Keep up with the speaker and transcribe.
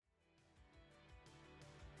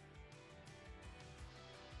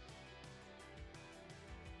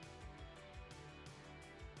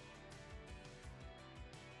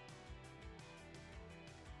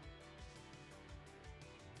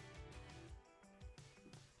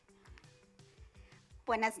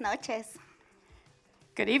Buenas noches.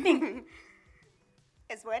 Good evening.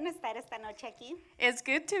 Es bueno estar esta noche aquí. It's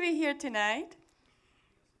good to be here tonight.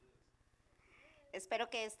 Espero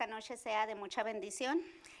que esta noche sea de mucha bendición,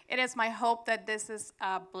 It is my hope that this is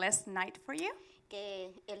a blessed night for you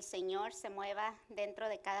que el Señor se mueva dentro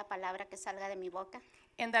de cada palabra que salga de mi boca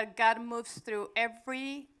and that God moves through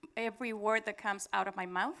every word that comes out of my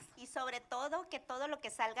mouth y sobre todo que todo lo que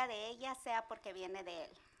salga de ella sea porque viene de Él.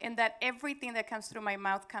 and that everything that comes through my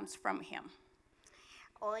mouth comes from Him.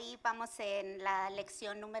 Hoy vamos en la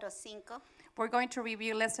lección número 5. We're going to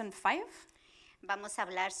review lesson 5 Vamos a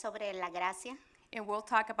hablar sobre la gracia and we'll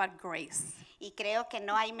talk about grace. y creo que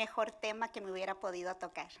no hay mejor tema que me hubiera podido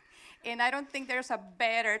tocar. And I don't think there's a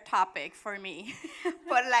better topic for me.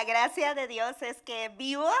 Por la gracia de Dios es que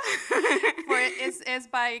vivo. For it's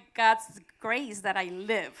by God's grace that I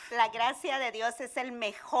live. La gracia de Dios es el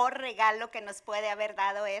mejor regalo que nos puede haber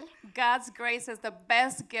dado Él, God's grace is the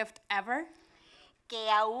best gift ever. que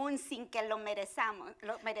aún sin que lo merezcamos,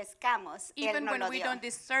 Él Even nos when lo we dio. don't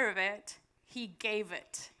deserve it, He gave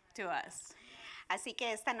it to us. Así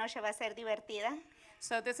que esta noche va a ser divertida.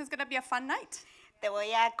 So this is going to be a fun night. Te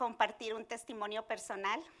voy a compartir un testimonio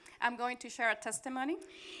personal. I'm going to share a testimony.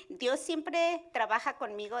 Dios siempre trabaja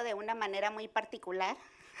conmigo de una manera muy particular,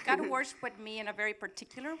 God works with me in a very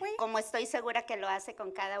particular way, como estoy segura que lo hace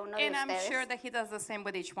con cada uno de and I'm ustedes. sure that He does the same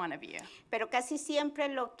with each one of you. Pero casi siempre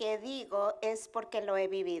lo que digo es porque lo he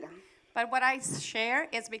vivido. But what I share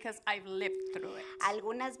is because I've lived through it.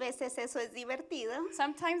 Algunas veces eso es divertido,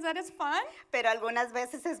 Sometimes that is fun, pero algunas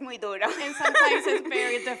veces es muy duro. and sometimes it's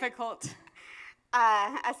very difficult.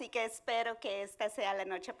 Así que espero que esta sea la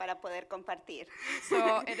noche para poder compartir.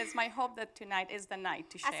 So it is my hope that tonight is the night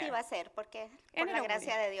to Así share. va a ser, porque por And la it'll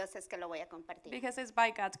gracia be. de Dios es que lo voy a compartir. Because it's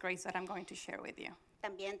by God's grace that I'm going to share with you.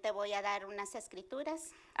 También te voy a dar unas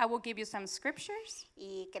escrituras I will give you some scriptures,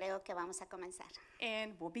 y creo que vamos a comenzar.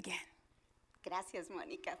 and we'll begin. Gracias,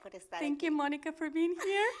 Mónica, por estar Thank aquí. you, Monica, for being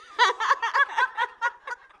here.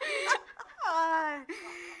 Ah.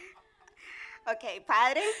 Ok,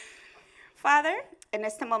 Padre, Father, en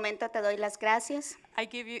este momento te doy las gracias.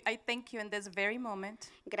 I thank you in this very moment.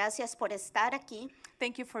 Gracias por estar aquí.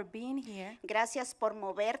 Thank you for being here. Gracias por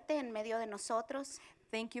moverte en medio de nosotros.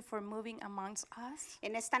 Thank you for moving amongst us.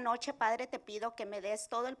 En esta noche, Padre, te pido que me des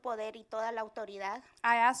todo el poder y toda la autoridad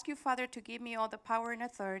I ask you, Father, to give me all the power and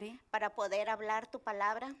authority para poder hablar tu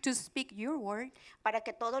palabra, to speak your word, para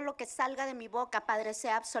que todo lo que salga de mi boca, Padre,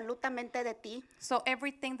 sea absolutamente de ti so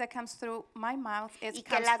everything that comes through my mouth y que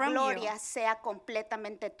comes la from you, gloria sea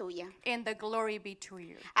completamente tuya. and the glory be to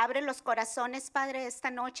you. Abre los corazones, Padre,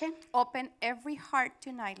 esta noche Open every heart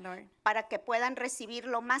tonight, Lord, para que puedan recibir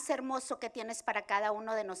lo más hermoso que tienes para cada uno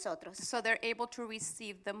de nosotros. so they're able to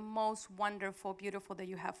receive the most wonderful, beautiful that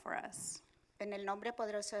you have for us. En el nombre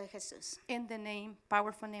poderoso de Jesús. In the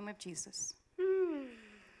powerful name of Jesus.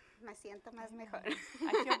 Me siento más mejor.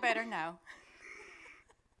 I feel better now.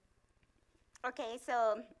 Ok,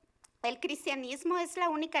 so, el cristianismo es la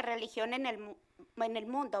única religión en el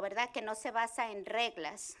mundo, ¿verdad? Que no se basa en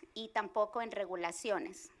reglas y tampoco en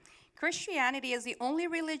regulaciones. Christianity is the only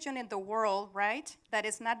religion in the world, right, that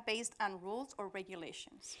is not based on rules or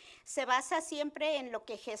regulations. Se basa siempre en lo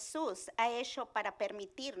que Jesús ha hecho para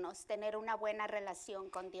permitirnos tener una buena relación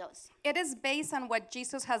con Dios. It is based on what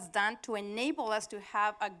Jesus has done to enable us to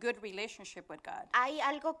have a good relationship with God. Hay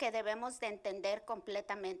algo que debemos de entender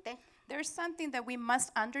completamente There's something that we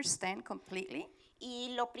must understand completely.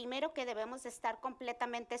 y lo primero que debemos de estar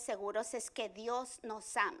completamente seguros es que Dios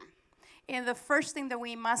nos ama. And the first thing that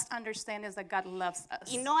we must understand is that God loves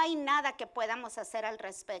us. Y no hay nada que podamos hacer al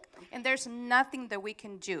respecto. And there's nothing that we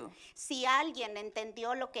can do. Si alguien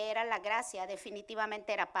entendió lo que era la gracia,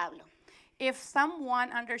 definitivamente era Pablo. If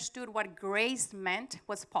someone understood what grace meant,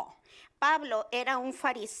 was Paul. Pablo era un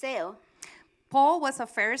fariseo Paul was a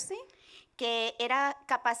Pharisee, que era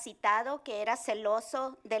capacitado, que era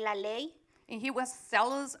celoso de la ley and he was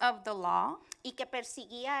zealous of the law, y que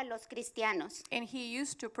perseguía a los cristianos. and he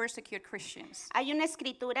used to persecute Christians. Hay una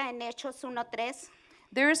escritura en Hechos 1:3.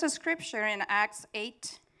 There is a scripture in Acts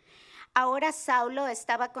 8. Ahora Saulo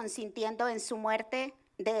estaba consintiendo en su muerte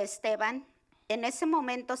de Esteban. En ese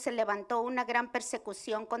momento se levantó una gran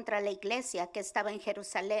persecución contra la iglesia que estaba en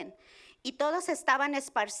Jerusalén, y todos estaban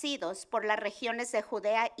esparcidos por las regiones de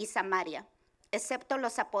Judea y Samaria, excepto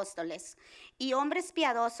los apóstoles. Y hombres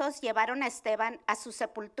piadosos llevaron a Esteban a su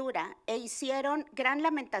sepultura e hicieron gran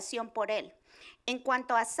lamentación por él. En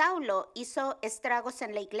cuanto a Saulo, hizo estragos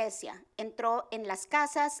en la iglesia, entró en las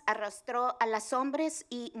casas, arrastró a los hombres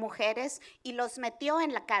y mujeres y los metió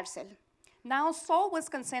en la cárcel. Now Saul was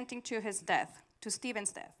consenting to his death, to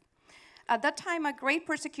Stephen's death. At that time, a great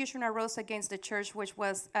persecution arose against the church which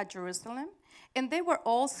was at Jerusalem, and they were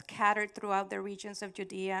all scattered throughout the regions of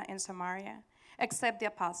Judea and Samaria, except the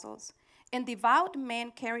apostles. And devout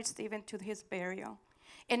men carried Stephen to his burial,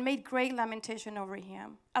 and made great lamentation over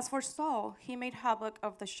him. As for Saul, he made havoc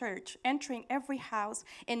of the church, entering every house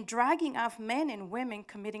and dragging off men and women,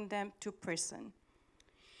 committing them to prison.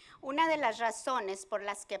 Una de las razones por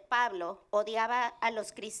las que Pablo odiaba a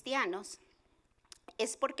los cristianos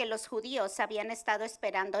es porque los judíos habían estado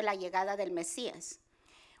esperando la llegada del Mesías.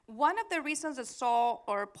 One of the reasons that Saul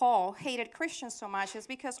or Paul hated Christians so much is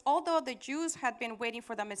because although the Jews had been waiting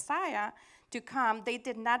for the Messiah to come, they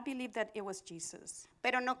did not believe that it was Jesus.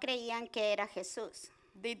 Pero no creían que era Jesús.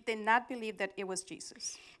 They did not believe that it was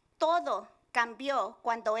Jesus. Todo cambió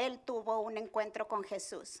cuando él tuvo un encuentro con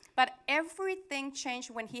Jesús. But everything changed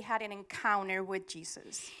when he had an encounter with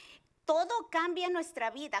Jesus. Todo cambia en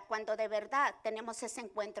nuestra vida cuando de verdad tenemos ese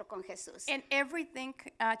encuentro con Jesús. And everything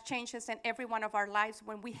changes in every one of our lives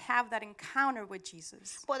when we have that encounter with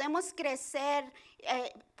Jesus. Podemos crecer,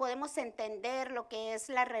 podemos entender lo que es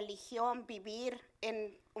la religión, vivir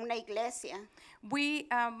en una iglesia. We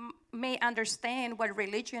may understand what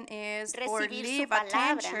religion is or Recibir su live,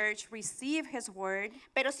 attend palabra. church, receive his word.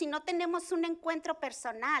 Pero si no tenemos un encuentro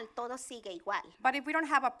personal, todo sigue igual. But if we don't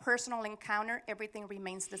have a personal encounter, everything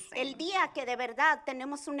remains the same. El día que de verdad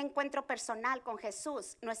tenemos un encuentro personal con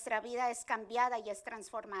Jesús, nuestra vida es cambiada y es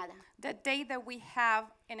transformada. The day that we have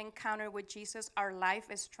an encounter with Jesus, our life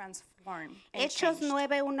is transformed and Hechos changed.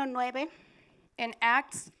 9:1-9. In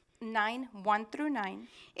Acts 9:1-9,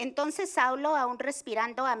 Entonces Saulo, aún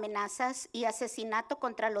respirando amenazas y asesinato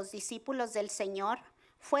contra los discípulos del Señor,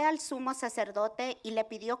 fue al sumo sacerdote y le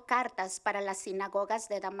pidió cartas para las sinagogas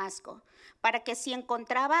de Damasco, para que si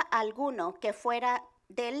encontraba a alguno que fuera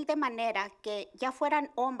de él de manera que ya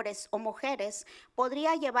fueran hombres o mujeres,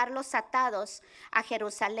 podría llevarlos atados a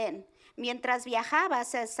Jerusalén. Mientras viajaba,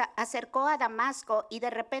 se acercó a Damasco y de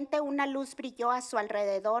repente una luz brilló a su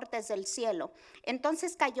alrededor desde el cielo.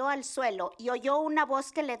 Entonces cayó al suelo y oyó una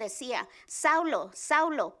voz que le decía, Saulo,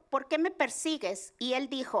 Saulo, ¿por qué me persigues? Y él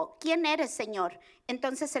dijo, ¿quién eres, Señor?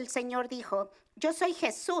 Entonces el Señor dijo, yo soy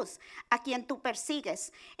Jesús, a quien tú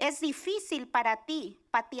persigues. Es difícil para ti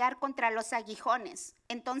patear contra los aguijones.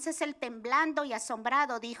 Entonces él, temblando y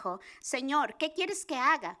asombrado, dijo, Señor, ¿qué quieres que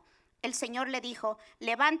haga? El Señor le dijo,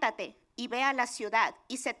 levántate y ve a la ciudad,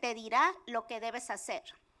 y se te dirá lo que debes hacer.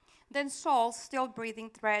 Then Saul, still breathing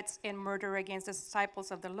threats and murder against the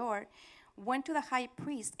disciples of the Lord, went to the high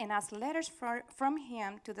priest and asked letters from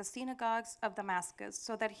him to the synagogues of Damascus,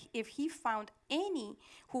 so that if he found any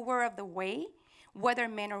who were of the way, whether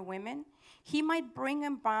men or women, he might bring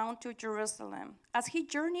them bound to Jerusalem. As he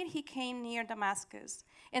journeyed, he came near Damascus,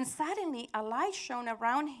 and suddenly a light shone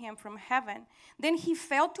around him from heaven. Then he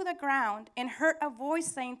fell to the ground and heard a voice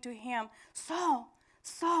saying to him, Saul,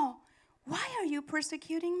 Saul, why are you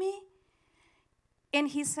persecuting me? And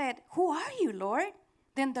he said, Who are you, Lord?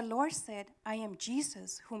 Then the Lord said, I am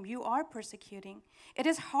Jesus, whom you are persecuting. It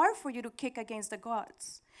is hard for you to kick against the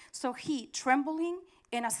gods. So he, trembling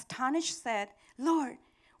and astonished, said, Lord,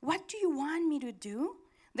 what do you want me to do?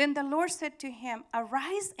 Then the Lord said to him,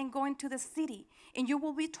 Arise and go into the city, and you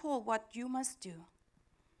will be told what you must do.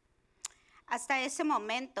 Hasta ese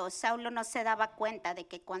momento, Saulo no se daba cuenta de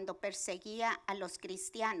que cuando perseguía a los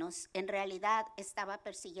cristianos, en realidad estaba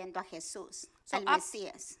persiguiendo a Jesús, al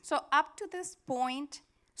Mesías. So up to this point,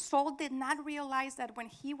 Saul did not realize that when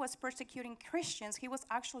he was persecuting Christians, he was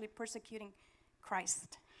actually persecuting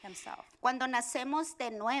Christ himself. Cuando nacemos de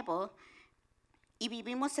nuevo y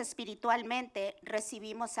vivimos espiritualmente,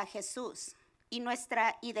 recibimos a Jesús y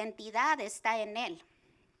nuestra identidad está en Él.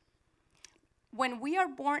 When we are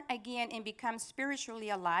born again and become spiritually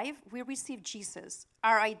alive, we receive Jesus.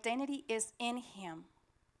 Our identity is in him.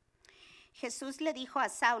 Jesús le dijo a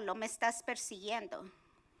Saulo, me estás persiguiendo.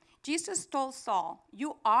 Jesus told Saul,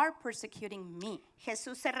 you are persecuting me.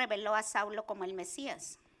 Jesús se reveló a Saulo como el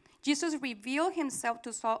Mesías. Jesus revealed himself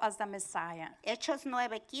to Saul as the Messiah. Hechos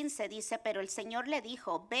 9:15 dice, pero el Señor le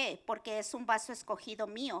dijo, ve, porque es un vaso escogido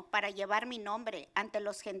mío para llevar mi nombre ante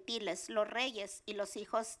los gentiles, los reyes y los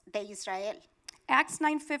hijos de Israel. Acts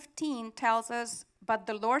 9:15 tells us, but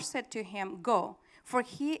the Lord said to him, go, for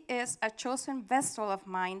he is a chosen vessel of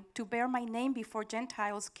mine to bear my name before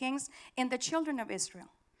Gentiles, kings, and the children of Israel.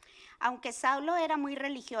 Aunque Saulo era muy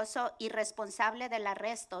religioso y responsable del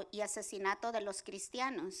arresto y asesinato de los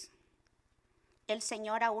cristianos, el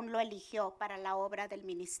Señor aún lo eligió para la obra del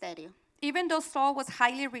ministerio. Even though Saul was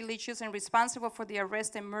highly religious and responsible for the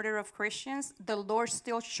arrest and murder of Christians, the Lord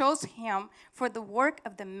still chose him for the work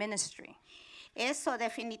of the ministry. Eso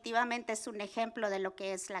definitivamente es un ejemplo de lo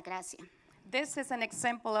que es la gracia. This is an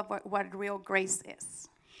example of what real grace is.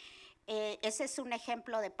 Ese es un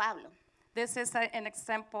ejemplo de Pablo. This is an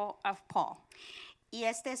example of Paul. Y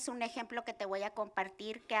este es un ejemplo que te voy a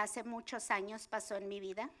compartir que hace muchos años pasó en mi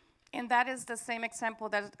vida. And that is the same example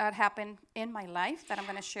that happened in my life that I'm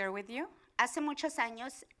going to share with you. Hace muchos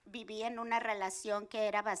años viví en una relación que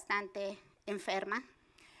era bastante enferma.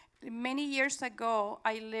 Many years ago,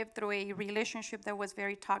 I lived through a relationship that was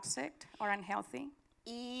very toxic or unhealthy.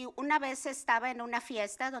 Y una vez estaba en una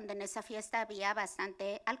fiesta donde en esa fiesta había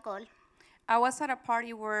bastante alcohol. I was at a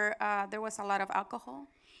party where there was a lot of alcohol.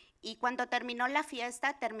 Y cuando terminó la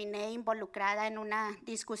fiesta, terminé involucrada en una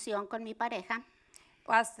discusión con mi pareja.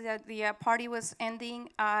 As the party was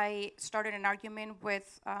ending, I started an argument with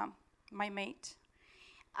my mate.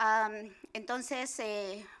 Entonces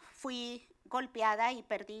fui golpeada y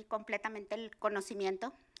perdí completamente el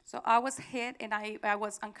conocimiento. So I was hit and I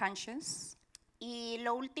was unconscious. Y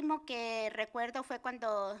lo último que recuerdo fue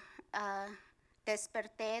cuando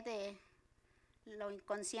desperté de lo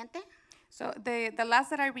inconsciente. So the last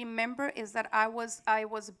that I remember is that I was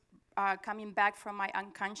coming back from my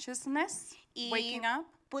unconsciousness, waking up.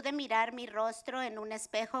 Pude mirar mi rostro en un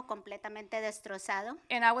espejo completamente destrozado.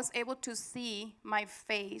 And I was able to see my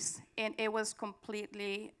face, and it was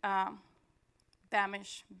completely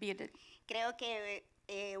damaged, beaten. Creo que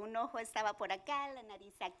un ojo estaba por acá, la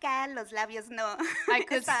nariz acá, los labios no I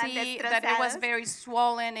could estaban see that it was destrozados. very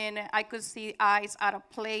swollen, and I could see eyes out of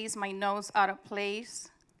place, my nose out of place.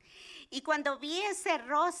 Y cuando vi ese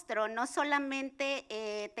rostro, no solamente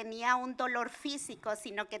tenía un dolor físico,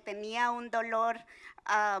 sino que tenía un dolor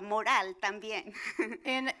moral también.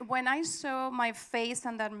 And when I saw my face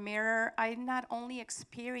in that mirror, I not only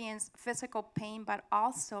experienced physical pain, but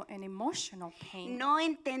also an emotional pain. No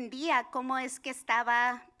entendía cómo es que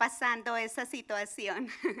estaba pasando esa situación.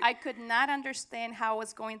 I could not understand how I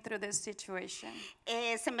was going through this situation.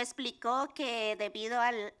 Se me explicó que debido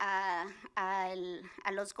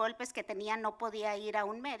a los golpes que tenía no podía ir a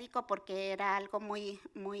un médico porque era algo muy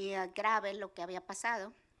grave lo que había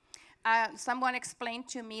pasado. Someone explained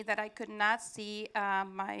to me that I could not see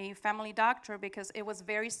my family doctor because it was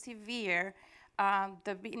very severe,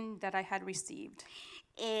 the beating that I had received.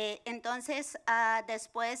 Entonces,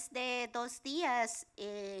 después de 2 días,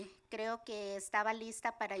 creo que estaba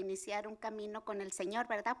lista para iniciar un camino con el Señor,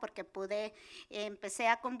 ¿verdad? Porque empecé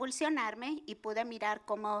a convulsionarme y pude mirar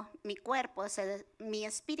cómo mi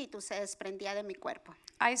espíritu se desprendía de mi cuerpo.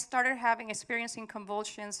 I started experiencing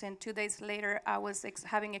convulsions, and 2 days later, I was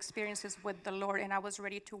having experiences with the Lord, and I was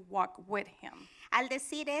ready to walk with Him. Al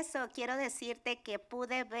decir eso, quiero decirte que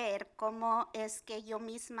pude ver cómo es que yo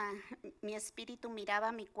misma, mi espíritu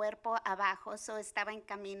miraba mi cuerpo abajo, estaba en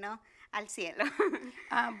camino al cielo.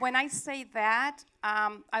 When I say that,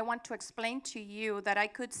 I want to explain to you that I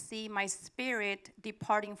could see my spirit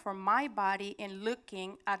departing from my body and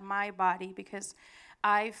looking at my body because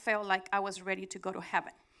I felt like I was ready to go to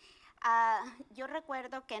heaven. Yo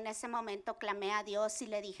recuerdo que en ese momento clamé a Dios y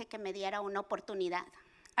le dije que me diera una oportunidad.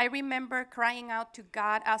 I remember crying out to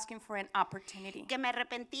God, asking for an opportunity. Que me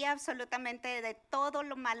arrepentía absolutamente de todo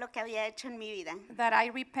lo malo que había hecho en mi vida. That I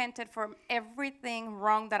repented from everything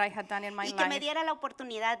wrong that I had done in my Y que me life. diera la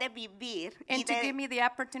oportunidad de vivir y And to give me the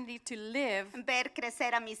opportunity to live ver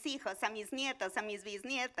crecer a mis hijos, a mis nietos, a mis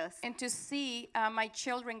bisnietos. and to see my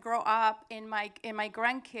children grow up and my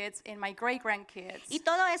grandkids and my great-grandkids. Y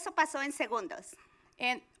todo eso pasó en segundos.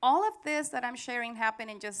 And all of this that I'm sharing happened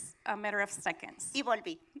in just a matter of seconds. Y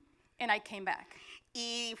volví. And I came back.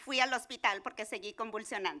 Y fui al hospital porque seguí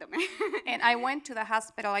convulsionándome. And I went to the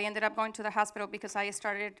hospital. I ended up going to the hospital because I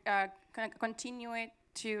started continuing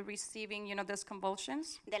to receiving, those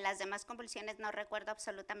convulsions. De las demás convulsiones no recuerdo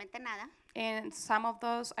absolutamente nada. And some of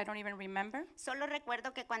those I don't even remember. Solo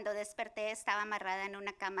recuerdo que cuando desperté estaba amarrada en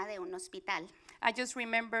una cama de un hospital. I just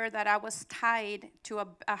remember that I was tied to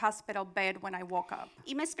a hospital bed when I woke up.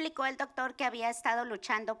 Y me explicó el doctor que había estado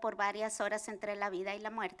luchando por varias horas entre la vida y la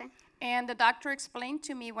muerte. And the doctor explained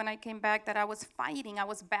to me when I came back that I was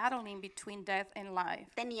battling between death and life.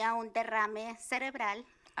 Tenía un derrame cerebral.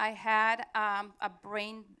 I had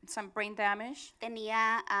some brain damage.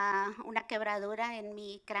 Tenía una quebradura en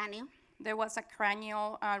mi cráneo. There was a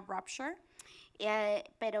cranial rupture.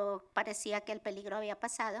 Pero parecía que el peligro había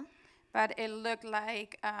pasado. But it looked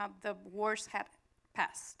like the worst had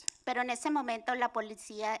passed. Pero en ese momento la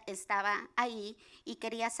policía estaba ahí y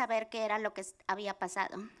quería saber qué era lo que había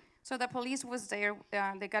pasado. So the police was there,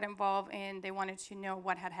 they got involved, and they wanted to know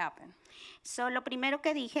what had happened. So lo primero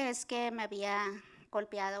que dije es que me había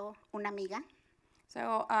golpeado una amiga.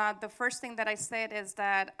 So the first thing that I said is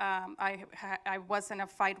that I was in a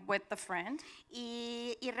fight with a friend.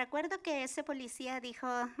 Y recuerdo que ese policía dijo,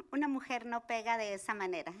 una mujer no pega de esa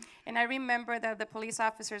manera. And I remember that the police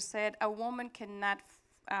officer said, a woman cannot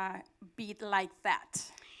beat like that.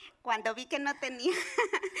 Cuando vi que no tenía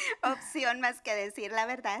opción más que decir la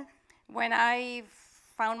verdad, When I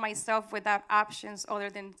found myself without options other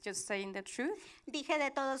than just saying the truth, dije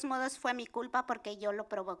de todos modos fue mi culpa porque yo lo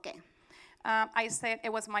provoqué. I said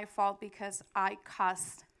it was my fault because I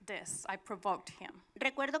caused this. I provoked him.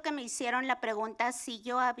 Recuerdo que me hicieron la pregunta si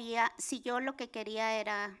yo lo que quería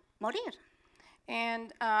era morir.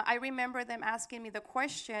 And I remember them asking me the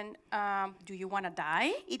question, do you want to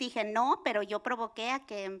die? Y dije, no, pero yo provoqué a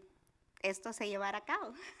que esto se llevara a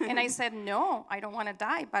cabo. And I said, no, I don't want to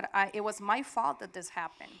die, but it was my fault that this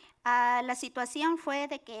happened. La situación fue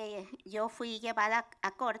de que yo fui llevada a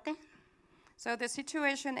corte So the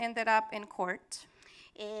situation ended up in court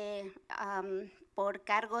por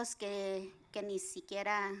cargos que ni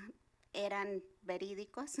siquiera eran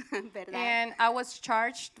verídicos, ¿verdad? and I was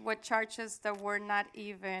charged with charges that were not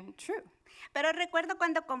even true. Pero recuerdo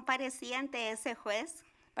cuando comparecí ante ese juez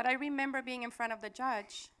But I remember being in front of the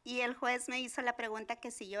judge, y el juez me hizo la pregunta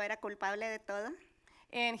que si yo era culpable de todo.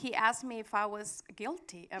 and he asked me if I was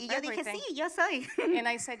guilty of Y yo dije, everything. sí, yo soy. And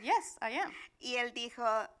I said, yes, I am. Y él dijo,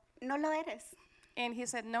 no lo eres. And he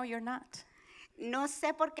said, no, you're not. No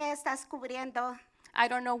sé por qué estás cubriendo I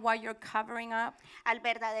don't know why you're covering up al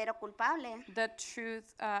verdadero culpable, the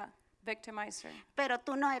truth victimizer, pero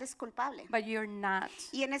tú no eres culpable. but you're not.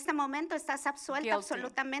 Y en este momento estás absuelta Guilty.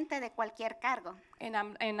 absolutamente de cualquier cargo. And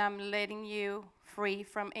I'm letting you free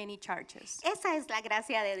from any charges. Esa es la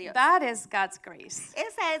gracia de Dios. That is God's grace.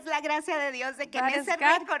 Esa es la gracia de Dios de que That en is ese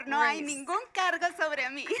God's récord no hay grace. ningún cargo sobre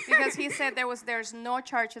mí. Because he said there's no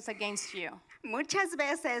charges against you. Muchas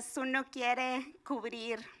veces uno quiere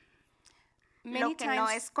cubrir Many lo que no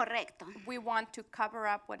times es correcto. we want to cover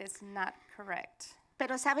up what is not correct.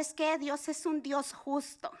 Pero ¿sabes qué? Dios es un Dios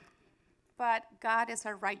justo. But God is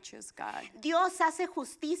a righteous God. Dios hace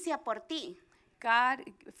justicia por ti. God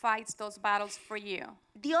fights those battles for you.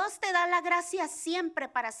 Dios te da la gracia siempre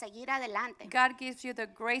para seguir adelante. God gives you the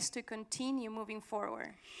grace to continue moving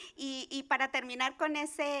forward. Y para terminar con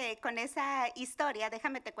esa historia,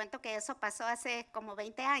 déjame te cuento que eso pasó hace como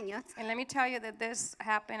 20 años. And let me tell you that this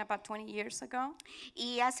happened about 20 years ago.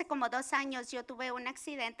 Y hace como 2 años yo tuve un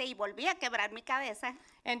accidente y volví a quebrar mi cabeza.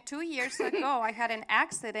 And 2 years ago, I had an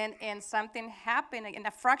accident and something happened, and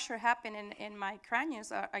a fracture happened in my cranium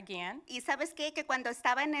again. Y sabes qué, que cuando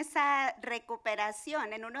estaba en esa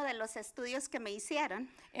recuperación, en uno de los estudios que me hicieron,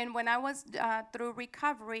 And when I was through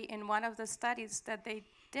recovery in one of the studies that they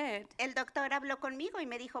did, el doctor habló conmigo y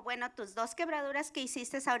me dijo, bueno, tus 2 quebraduras que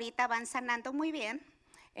hiciste ahorita van sanando muy bien.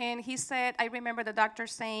 and he said, I remember the doctor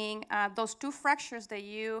saying, those 2 fractures that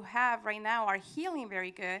you have right now are healing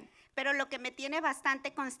very good. Pero lo que me tiene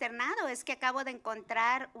bastante consternado es que acabo de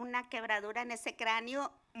encontrar una quebradura en ese cráneo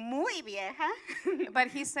muy vieja But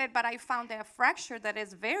he said, but I found a fracture that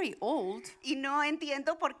is very old, y no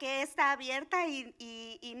entiendo por qué está abierta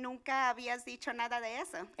y nunca habías dicho nada de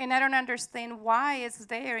eso. and I don't understand why it's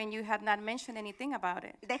there and you had not mentioned anything about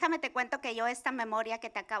it. Déjame te cuento que yo esta memoria que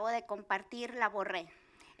te acabo de compartir la borré.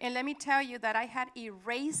 And let me tell you that I had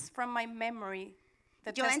erased from my memory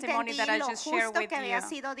the Yo testimony entendí that I lo just shared justo with que había you.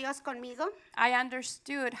 sido Dios conmigo, I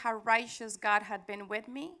understood how righteous God had been with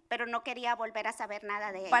me, pero no quería volver a saber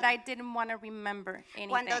nada de but ella. I didn't want to remember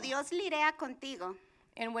Cuando anything. Dios lidia contigo,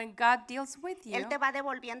 And when God deals with you, Él te va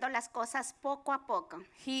devolviendo las cosas poco a poco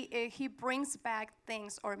He brings back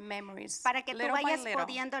things or memories para que tú little by vayas little,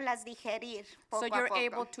 pudiéndolas digerir so poco you're a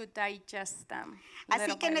able poco. to digest them. Así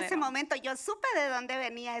little que en by ese little. momento yo supe de dónde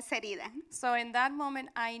venía esa herida. So in that moment,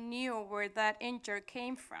 I knew where that injury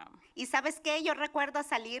came from. Y sabes qué, yo recuerdo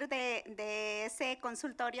salir de ese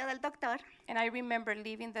consultorio del doctor And I remember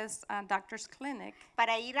leaving this doctor's clinic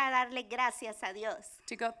para ir a darle gracias a Dios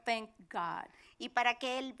to go thank God. y para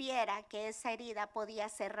que Él viera que esa herida podía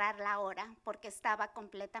cerrarla ahora porque estaba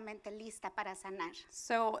completamente lista para sanar.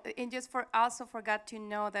 So, and just also for God to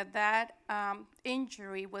know that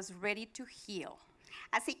injury was ready to heal.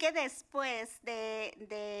 Así que después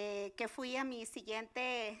de que fui a mi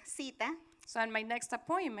siguiente cita, So, in my next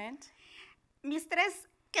appointment, mis 3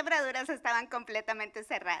 quebraduras estaban completamente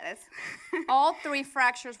cerradas. all 3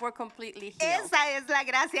 fractures were completely healed. Esa es la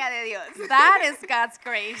gracia de Dios. That is God's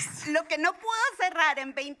grace. Lo que no pudo cerrar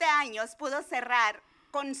en 20 años, pudo cerrar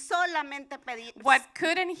con solamente pedir, what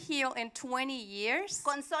couldn't heal in 20 years,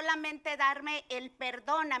 con solamente darme el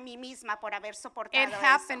perdón a mí misma por haber it soportado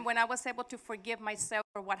happened eso. when I was able to forgive myself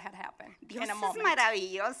for what had happened Dios in a es moment.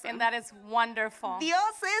 maravilloso. And that is wonderful.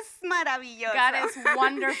 Dios es maravilloso. God is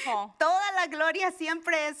wonderful. Toda la gloria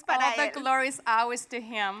siempre es para All the Él. glory is always to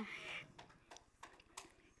Him.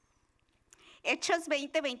 Hechos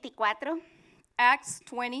 20:24 Acts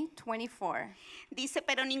 20:24. dice,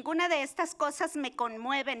 pero ninguna de estas cosas me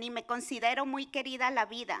conmueve ni me considero muy querida la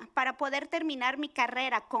vida para poder terminar mi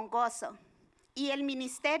carrera con gozo y el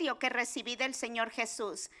ministerio que recibí del Señor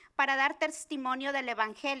Jesús para dar testimonio del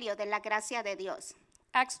Evangelio de la gracia de Dios.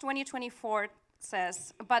 Acts 20:24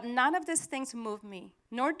 says, but none of these things move me,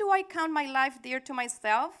 nor do I count my life dear to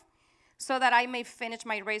myself, so that I may finish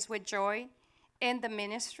my race with joy in the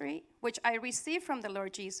ministry which I received from the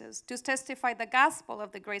Lord Jesus, to testify the gospel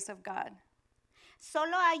of the grace of God.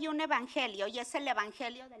 Solo hay un evangelio y es el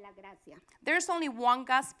evangelio de la gracia. There's only one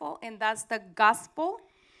gospel, and that's the gospel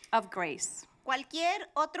of grace. Cualquier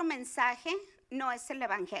otro mensaje no es el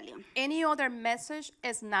evangelio. Any other message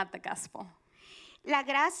is not the gospel. La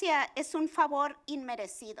gracia es un favor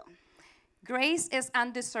inmerecido. Grace is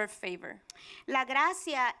undeserved favor. La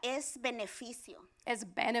gracia es beneficio. It's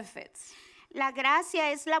benefits. La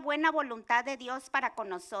gracia es la buena voluntad de Dios para con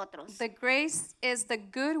nosotros. The grace is the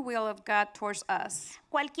goodwill of God towards us.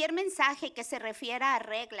 Cualquier mensaje que se refiera a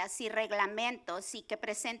reglas y reglamentos y que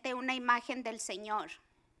presente una imagen del Señor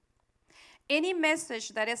Any message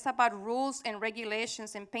that is about rules and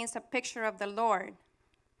regulations and paints a picture of the Lord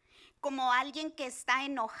como alguien que está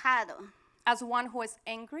enojado as one who is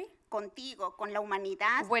angry contigo, con la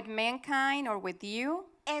humanidad, with mankind or with you,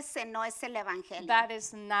 ese no es el evangelio. that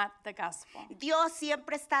is not the gospel. Dios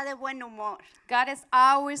siempre está de buen humor. God is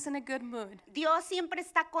always in a good mood. Dios siempre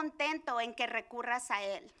está contento en que recurras a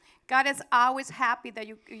Él. God is always happy that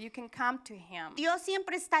you can come to Him. Dios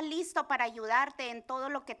siempre está listo para ayudarte en todo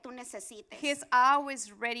lo que tú necesites. He is always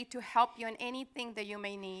ready to help you in anything that you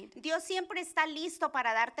may need. Dios siempre está listo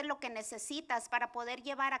para darte lo que necesitas para poder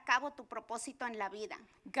llevar a cabo tu propósito en la vida.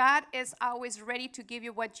 God is always ready to give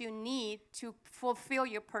you what you need to fulfill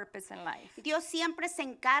your purpose in life. Dios siempre se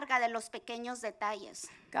encarga de los pequeños detalles.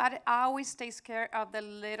 God always takes care of the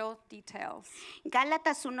little details.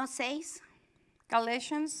 Gálatas 1:6.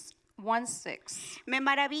 Galatians 1:6. Me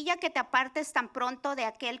maravilla que te apartes tan pronto de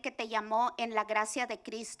aquel que te llamó en la gracia de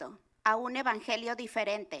Cristo a un evangelio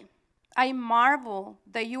diferente. I marvel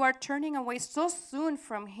that you are turning away so soon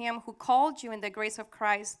from Him who called you in the grace of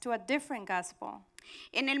Christ to a different gospel.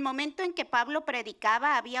 En el momento en que Pablo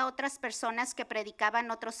predicaba, había otras personas que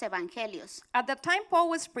predicaban otros evangelios. At the time Paul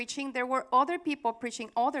was preaching, there were other people preaching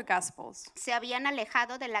other gospels. Se habían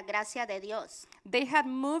alejado de la gracia de Dios. They had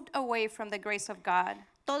moved away from the grace of God,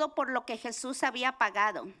 Todo por lo que Jesús había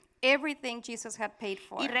pagado. everything Jesus had paid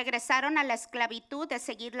for, Y regresaron a la esclavitud de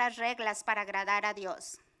seguir las reglas para agradar a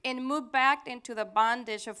Dios. and moved back into the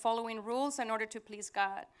bondage of following rules in order to please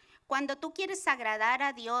God. Cuando tú quieres agradar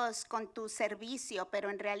a Dios con tu servicio, pero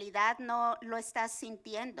en realidad no lo estás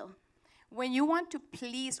sintiendo. When you want to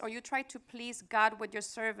please or you try to please God with your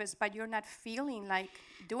service, but you're not feeling like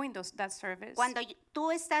doing that service. Cuando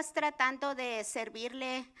tú estás tratando de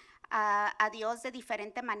servirle a Dios de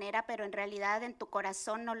diferente manera, pero en realidad en tu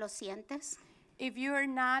corazón no lo sientes, If you're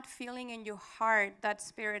not feeling in your heart that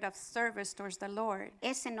spirit of service towards the Lord,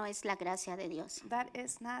 ese no es la gracia de Dios. that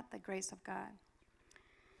is not the grace of God.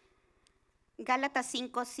 Gálatas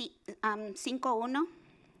 5:1.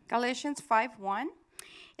 Galatians 5:1.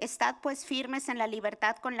 Estad pues firmes en la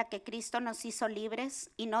libertad con la que Cristo nos hizo libres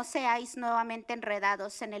y no seáis nuevamente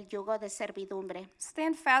enredados en el yugo de servidumbre.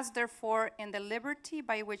 Stand fast, therefore, in the liberty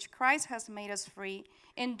by which Christ has made us free,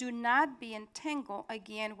 and do not be entangled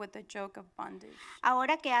again with the yoke of bondage.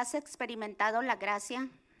 Ahora que has experimentado la gracia,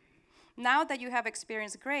 Now that you have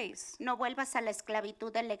experienced grace, no vuelvas a la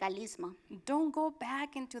esclavitud del legalismo. don't go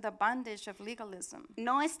back into the bondage of legalism.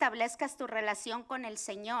 No establezcas tu relación con el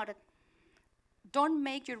Señor Don't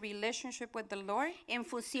make your relationship with the Lord en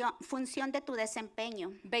función de tu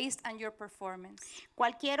desempeño. based on your performance.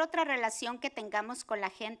 Cualquier otra relación que tengamos con la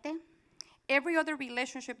gente Every other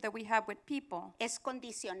relationship that we have with people es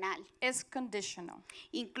condicional. is conditional.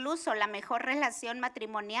 Incluso la mejor relación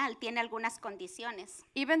matrimonial tiene algunas condiciones,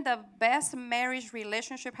 Even the best marriage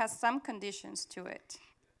relationship has some conditions to it.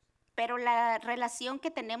 pero la relación que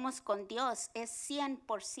tenemos con Dios es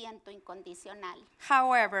 100% incondicional.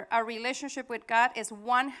 However, our relationship with God is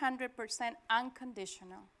 100%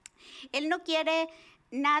 unconditional. Él no quiere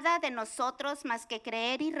nada de nosotros más que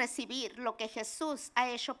creer y recibir lo que Jesús ha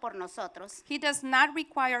hecho por nosotros. He does not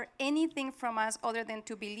require anything from us other than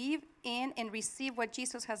to believe in and receive what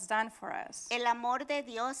Jesus has done for us. El amor de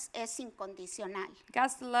Dios es incondicional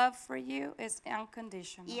God's love for you is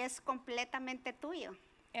unconditional y es completamente tuyo.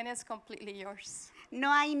 and it's completely yours. No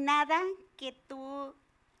hay nada que tú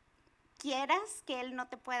quieras que Él no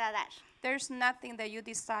te pueda dar. There's nothing that you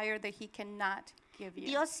desire that he cannot give you.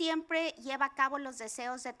 Dios siempre lleva a cabo los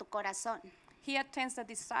deseos de tu corazón. He attends the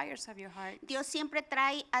desires of your heart. Dios siempre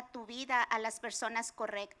trae a tu vida a las personas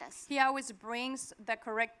correctas. He always brings the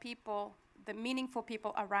correct people, the meaningful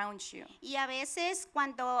people around you. Y a veces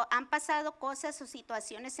cuando han pasado cosas o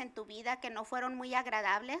situaciones en tu vida que no fueron muy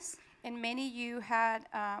agradables, And many you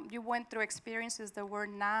went through experiences that were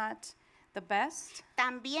not the best.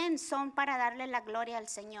 también son para darle la gloria al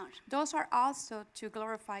Señor. Those are also to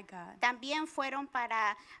glorify God. También fueron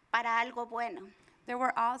para algo bueno. They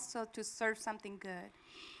were also to serve something good.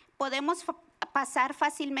 Podemos pasar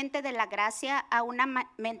fácilmente de la gracia a una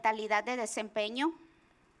mentalidad de desempeño.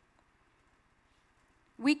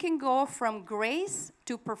 We can go from grace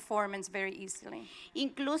to performance very easily.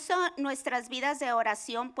 Incluso nuestras vidas de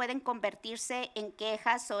oración pueden convertirse en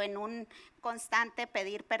quejas o en un constante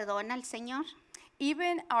pedir perdón al Señor.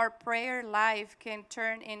 Even our prayer life can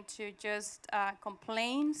turn into just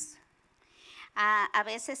complaints. A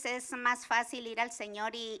veces es más fácil ir al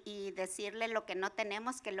Señor y decirle lo que no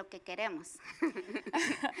tenemos que lo que queremos.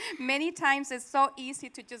 Many times it's so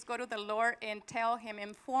easy to just go to the Lord and tell him,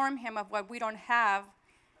 inform him of what we don't have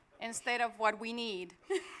instead of what we need.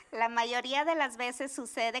 La mayoría de las veces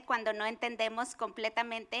sucede cuando no entendemos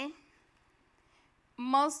completamente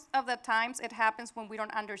Most of the times it happens when we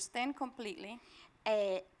don't understand completely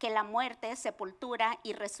que la muerte, sepultura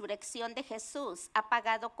y resurrección de Jesús ha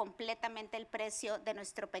pagado completamente el precio de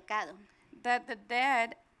nuestro pecado. that the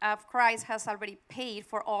death of Christ has already paid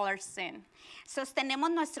for all our sin.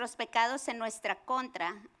 Sostenemos nuestros pecados en nuestra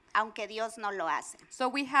contra, aunque Dios no lo hace. So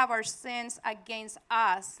we have our sins against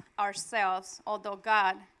us, ourselves, although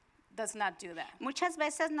God does not do that. Muchas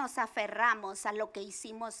veces nos aferramos a lo que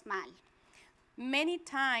hicimos mal. Many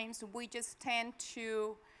times we just tend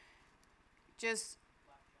to just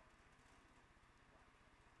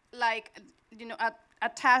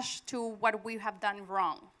attach to what we have done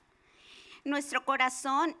wrong. Nuestro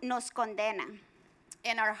corazón nos condena.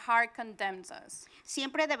 And our heart condemns us.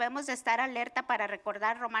 Siempre debemos de estar alerta para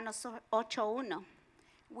recordar Romanos 8:1,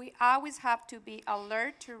 We always have to be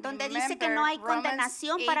alert to donde remember dice que no hay Romans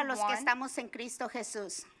condenación para los que 8:1, estamos en Cristo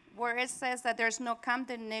Jesús. where it says that there's no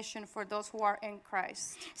condemnation for those who are in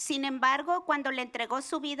Christ. Sin embargo, cuando le entregó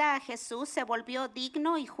su vida a Jesús, se volvió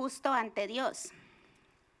digno y justo ante Dios.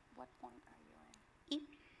 What point are you in? Y,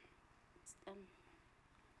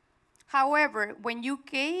 However, when you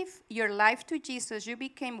gave your life to Jesus, you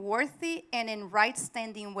became worthy and in right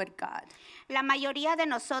standing with God. La mayoría de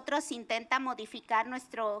nosotros intenta modificar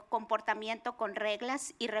nuestro comportamiento con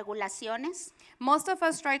reglas y regulaciones, Most of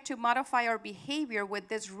us try to modify our behavior with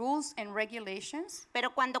these rules and regulations, pero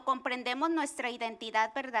cuando comprendemos nuestra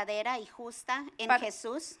identidad verdadera y justa en But-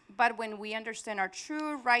 Jesús, but when we understand our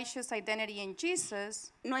true righteous identity in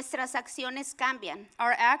Jesus, nuestras acciones cambian.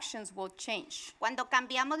 our actions will change. Cuando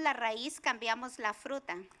cambiamos la raíz, cambiamos la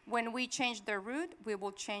fruta. When we change the root, we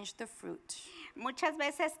will change the fruit. Muchas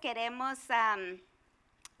veces queremos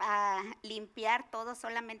limpiar todo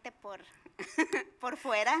solamente por, por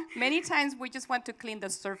fuera, Many times we just want to clean the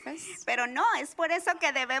surface, pero no, es por eso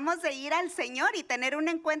que debemos de ir al Señor y tener un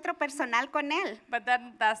encuentro personal con Él. but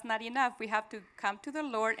that's not enough. We have to come to the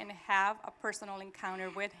Lord and have a personal encounter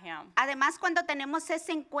with Him. Además, cuando tenemos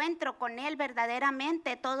ese encuentro con Él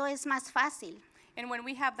verdaderamente, todo es más fácil. And when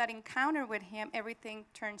we have that encounter with Him, everything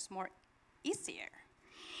turns more easier.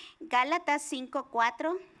 Gálatas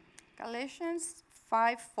 5:4. Galatians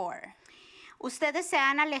 5:4. Ustedes se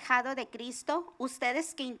han alejado de Cristo,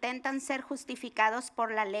 ustedes que intentan ser justificados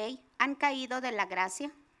por la ley, ¿han caído de la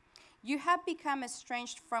gracia? You have become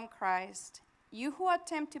estranged from Christ. You who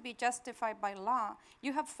attempt to be justified by law,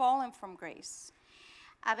 you have fallen from grace.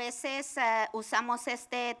 A veces usamos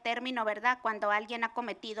este término, ¿verdad? Cuando alguien ha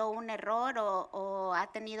cometido un error o ha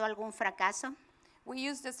tenido algún fracaso. We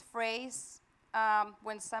use this phrase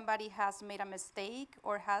when somebody has made a mistake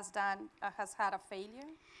or has had a failure.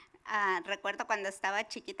 Recuerdo cuando estaba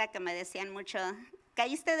chiquita que me decían mucho,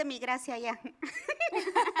 caíste de mi gracia ya.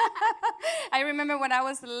 I remember when I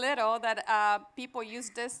was little that people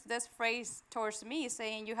used this phrase towards me,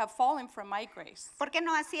 saying, "You have fallen from my grace," Porque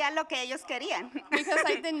no hacía lo que ellos querían. because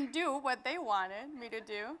I didn't do what they wanted me to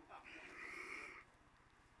do.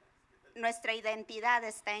 Nuestra identidad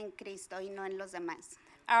está en Cristo y no en los demás.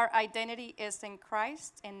 Our identity is in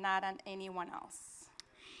Christ and not in anyone else.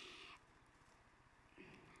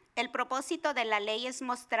 El propósito de la ley es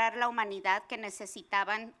mostrar a la humanidad que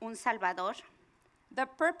necesitaban un Salvador. The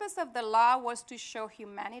purpose of the law was to show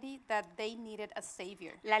humanity that they needed a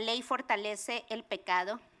savior. La ley fortalece el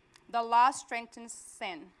pecado. The law strengthens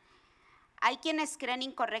sin. Hay quienes creen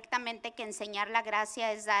incorrectamente que enseñar la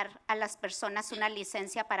gracia es dar a las personas una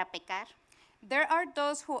licencia para pecar. There are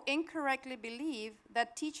those who incorrectly believe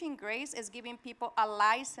that teaching grace is giving people a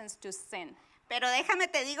license to sin. Pero déjame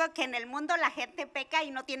te digo que en el mundo la gente peca y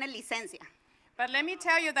no tiene licencia. But let me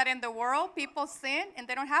tell you that in the world, people sin and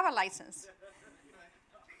they don't have a license.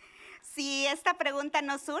 Si esta pregunta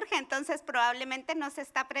no surge, entonces probablemente no se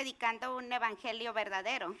está predicando un evangelio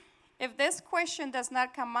verdadero. If this question does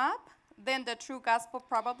not come up, then the true gospel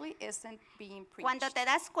probably isn't being preached. Cuando te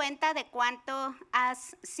das cuenta de cuánto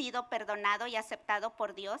has sido perdonado y aceptado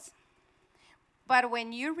por Dios, But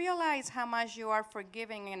when you realize how much you are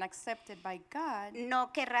forgiven and accepted by God, no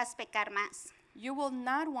querrás pecar más. you will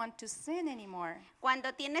not want to sin anymore.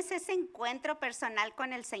 Cuando tienes ese encuentro personal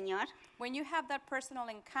con el Señor, When you have that personal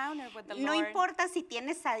encounter with the no Lord, importa si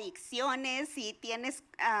tienes adicciones,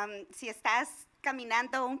 si estás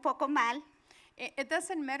caminando un poco mal, it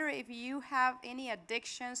doesn't matter if you have any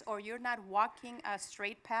addictions or you're not walking a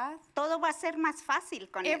straight path. todo va a ser más fácil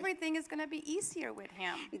con Él. Everything is going to be easier with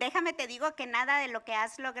Him. Déjame te digo que nada de lo que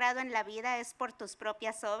has logrado en la vida es por tus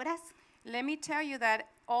propias obras, Let me tell you that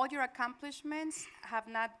all your accomplishments have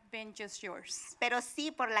not been just yours, pero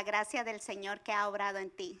sí por la gracia del Señor que ha obrado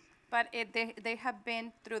en ti. but they have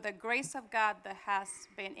been through the grace of God that has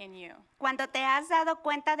been in you. Cuando te has dado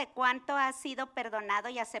cuenta de cuánto has sido perdonado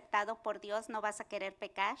y aceptado por Dios, no vas a querer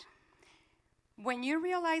pecar. When you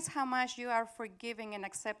realize how much you are forgiven and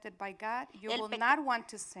accepted by God, you El will peca- not want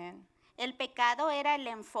to sin. El pecado era el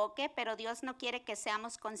enfoque, pero Dios no quiere que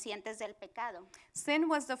seamos conscientes del pecado. Sin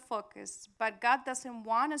was the focus, but God doesn't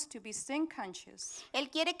want us to be sin conscious. Él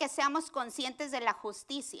quiere que seamos conscientes de la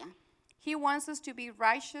justicia. He wants us to be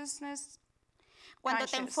righteousness Cuando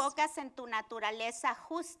te conscious. enfocas en tu naturaleza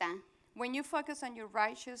justa, When you focus on your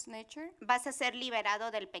righteous nature, vas a ser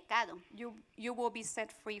liberado del pecado. you will be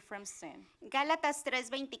set free from sin. Gálatas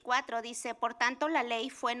 3:24 dice, por tanto la ley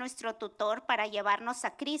fue nuestro tutor para llevarnos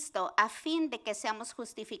a Cristo, a fin de que seamos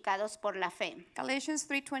justificados por la fe. Galatians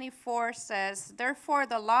 3:24 says, "Therefore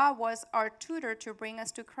the law was our tutor to bring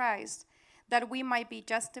us to Christ, that we might be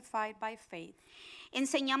justified by faith."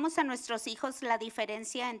 Enseñamos a nuestros hijos la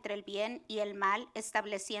diferencia entre el bien y el mal,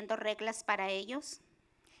 estableciendo reglas para ellos.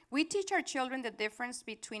 We teach our children the difference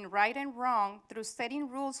between right and wrong through setting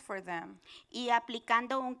rules for them Y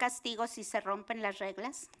aplicando un castigo si se rompen las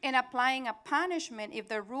reglas. and applying a punishment if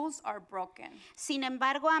the rules are broken. Sin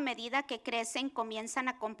embargo, a medida que crecen, comienzan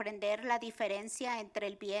a comprender la diferencia entre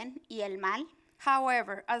el bien y el mal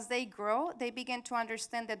However, as they grow, they begin to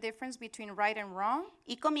understand the difference between right and wrong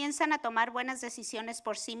y comienzan a tomar buenas decisiones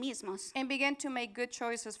por sí mismos. and begin to make good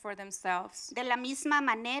choices for themselves. De la misma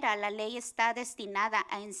manera, la ley está destinada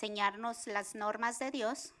a enseñarnos las normas de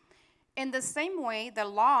Dios, In the same way, the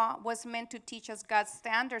law was meant to teach us God's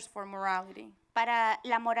standards for morality, para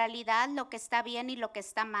la moralidad, lo que está bien y lo que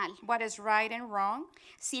está mal. what is right and wrong.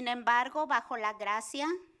 Sin embargo, bajo la gracia,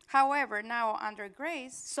 However, now under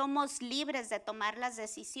grace, somos libres de tomar las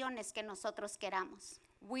decisiones que nosotros queramos.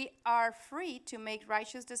 we are free to make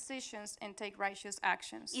righteous decisions and take righteous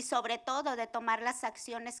actions, Y sobre todo de tomar las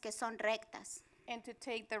acciones que son rectas. and to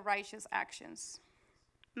take the righteous actions.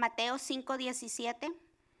 Mateo 5:17.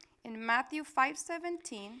 In Matthew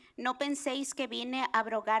 5:17, ¿No penséis que vine a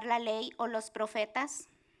abrogar la ley o los profetas?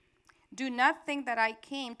 do not think that I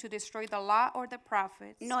came to destroy the law or the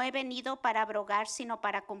prophets. No he venido para abrogar, sino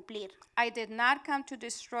para cumplir. I did not come to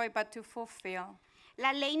destroy, but to fulfill.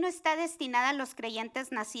 La ley no está destinada a los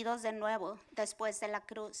creyentes nacidos de nuevo después de la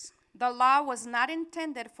cruz. The law was not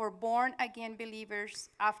intended for born-again believers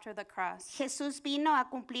after the cross. Jesús vino a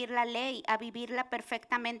cumplir la ley, a vivirla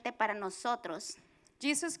perfectamente para nosotros,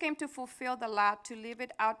 Jesus came to fulfill the law, to live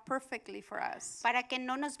it out perfectly for us, para que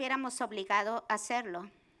no nos viéramos obligados a hacerlo.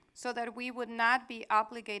 so that we would not be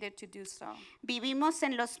obligated to do so. Vivimos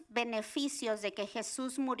en los beneficios de que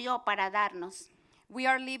Jesús murió para darnos, We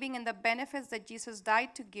are living in the benefits that Jesus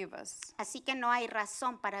died to give us. así que no hay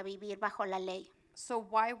razón para vivir bajo la ley. So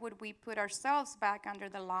why would we put ourselves back under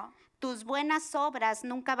the law? Tus buenas obras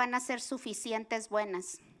nunca van a ser suficientes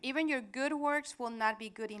buenas. Even your good works will not be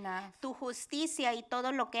good enough. Tu justicia y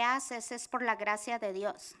todo lo que haces es por la gracia de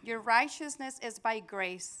Dios. Your righteousness is by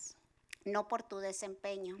grace. no por tu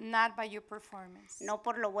desempeño, not by your performance, no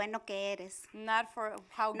por lo bueno que eres, not for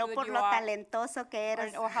how no good por you lo are, talentoso que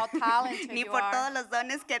eres, or how talented ni you por are, todos los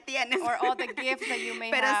dones que tienes, or all the gifts that you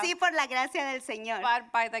may pero have, sí por la gracia del Señor.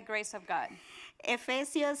 but by the grace of God.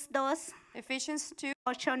 Efesios 2, Ephesians 2,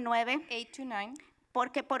 8, 9. 8-9.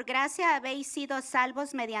 Porque por gracia habéis sido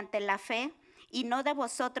salvos mediante la fe, y no de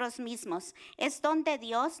vosotros mismos. Es don de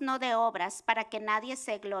Dios, no de obras, para que nadie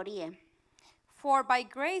se gloríe. For by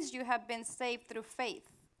grace you have been saved through faith,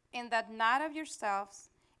 and that not of yourselves,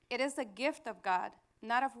 it is the gift of God,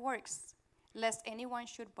 not of works, lest anyone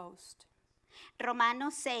should boast.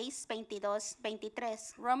 Romanos 6, 22,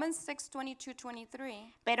 23. Romans 6, 22,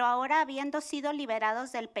 23. Pero ahora, habiendo sido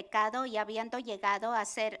liberados del pecado y habiendo llegado a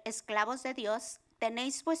ser esclavos de Dios,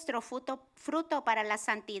 tenéis vuestro fruto para la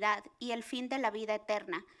santidad y el fin de la vida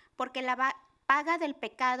eterna, porque la paga del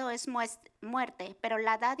pecado es muerte, pero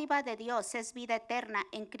la dádiva de Dios es vida eterna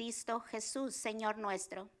en Cristo Jesús, Señor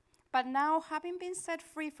nuestro. But now, having been set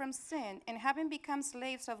free from sin and having become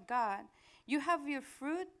slaves of God, you have your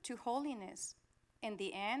fruit to holiness, in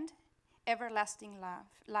the end, everlasting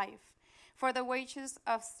life. For the wages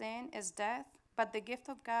of sin is death, but the gift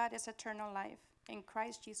of God is eternal life in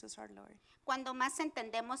Christ Jesus our Lord. Cuando más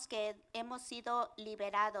entendemos que hemos sido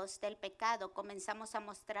liberados del pecado, comenzamos a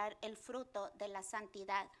mostrar el fruto de la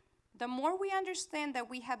santidad. The more we understand that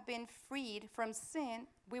we have been freed from sin,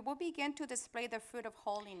 we will begin to display the fruit of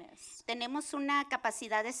holiness. Tenemos una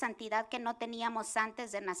capacidad de santidad que no teníamos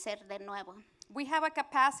antes de nacer de nuevo. We have a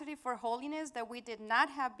capacity for holiness that we did not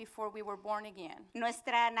have before we were born again.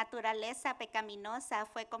 Nuestra naturaleza pecaminosa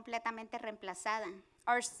fue completamente reemplazada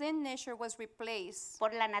Our sin nature was replaced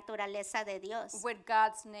por la naturaleza de Dios. with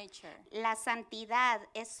God's nature. La santidad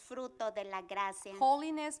es fruto de la gracia.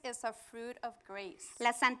 Holiness is a fruit of grace.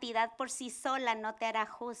 La santidad por sí sola no te hará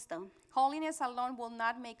justo. Holiness alone will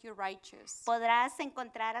not make you righteous. Podrás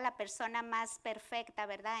encontrar a la persona más perfecta,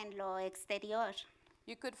 ¿verdad? En lo exterior.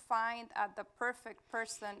 You could find the perfect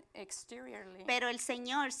person exteriorly. Pero el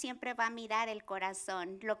Señor siempre va a mirar el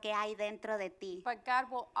corazón, lo que hay dentro de ti. But God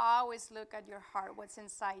will always look at your heart, what's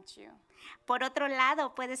inside you. Por otro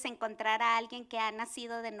lado, puedes encontrar a alguien que ha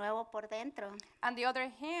nacido de nuevo por dentro, On the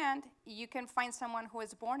other hand, you can find someone who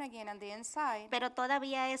is born again on the inside, pero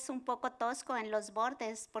todavía es un poco tosco en los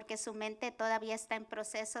bordes porque su mente todavía está en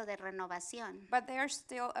proceso de renovación. but they are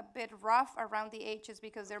still a bit rough around the edges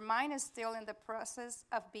because their mind is still in the process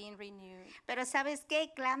of being renewed. Pero ¿sabes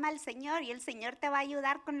qué? Clama al Señor y el Señor te va a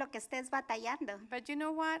ayudar con lo que estés batallando. But you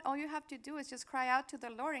know what? All you have to do is just cry out to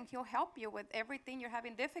the Lord and He'll help you with everything you're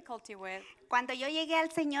having difficulty with. Cuando yo llegué al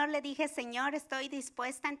Señor, le dije, Señor, estoy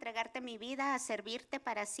dispuesta a entregarte mi vida, a servirte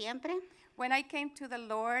para siempre. When I came to the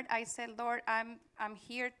Lord, I said, Lord, I'm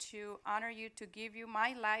here to honor you, to give you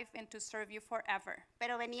my life, and to serve you forever.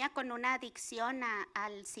 Pero venía con una adicción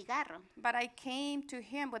al cigarro. But I came to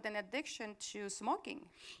Him with an addiction to smoking.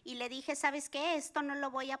 Y le dije, ¿sabes qué? Esto no lo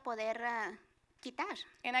voy a poder quitar.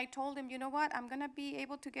 And I told Him, you know what? I'm going to be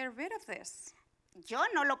able to get rid of this. Yo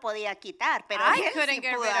no lo podía quitar, pero I él couldn't sí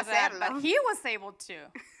get pudo rid of that, hacerlo. but He was able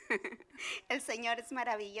to. El Señor es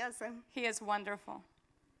maravilloso. He is wonderful.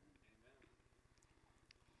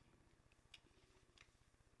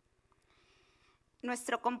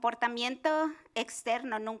 Nuestro comportamiento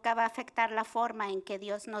externo nunca va a afectar la forma en que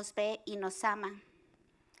Dios nos ve y nos ama.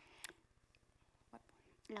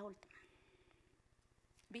 La última.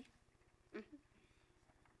 B.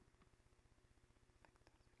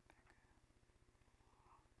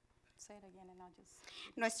 Say it again and I'll just...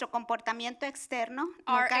 Nuestro comportamiento externo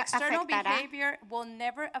Our nunca external afectará behavior will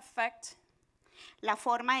never affect la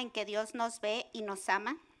forma en que Dios nos ve y nos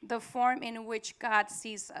ama, the form in which God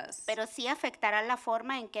sees us. pero sí afectará la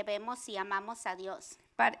forma en que vemos y amamos a Dios.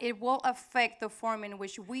 But it will affect the form in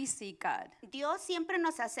which we see God. Dios siempre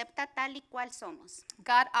nos acepta tal y cual somos.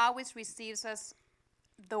 God always receives us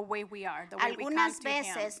the way we are, the way we come Algunas to Him.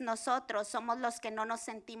 veces nosotros somos los que no nos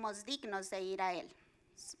sentimos dignos de ir a Él,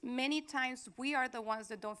 Many times we are the ones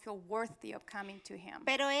that don't feel worthy of coming to Him.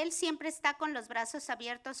 pero Él siempre está con los brazos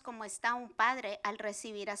abiertos como está un padre al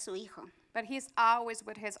recibir a su hijo. But He's always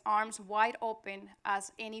with His arms wide open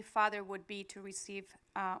as any father would be to receive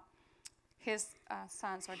his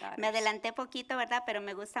sons or daughters. Me adelanté poquito, ¿verdad? Pero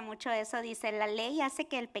me gusta mucho eso. Dice, la ley hace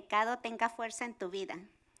que el pecado tenga fuerza en tu vida.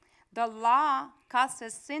 The law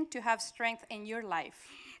causes sin to have strength in your life.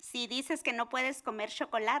 Si dices que no puedes comer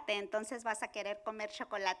chocolate, entonces vas a querer comer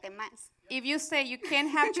chocolate más. If you say you can't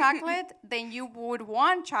have chocolate, then you would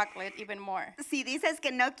want chocolate even more. Si dices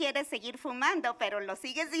que no quieres seguir fumando, pero lo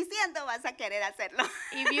sigues diciendo, vas a querer hacerlo.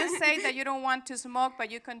 If you say that you don't want to smoke, but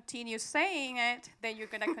you continue saying it, then you're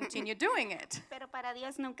going to continue doing it. Pero para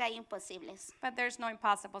Dios nunca hay imposibles. But there's no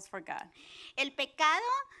impossibles for God. El pecado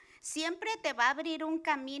siempre te va a abrir un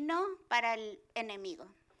camino para el enemigo.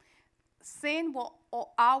 Sin will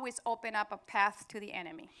always open up a path to the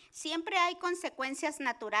enemy. Siempre hay consecuencias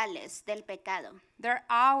naturales del pecado. There are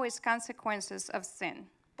always consequences of sin.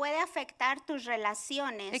 Puede afectar tus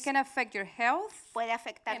relaciones, It can affect your health puede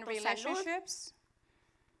afectar and tu salud, relationships.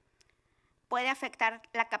 puede afectar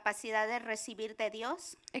la capacidad de recibir de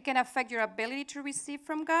Dios It can affect your ability to receive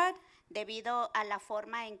from God debido a la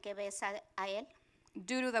forma en que ves a Él.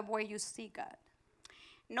 due to the way you see God.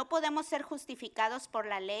 No podemos ser justificados por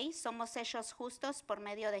la ley, somos hechos justos por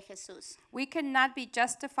medio de Jesús. We cannot be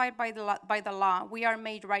justified by the law. We are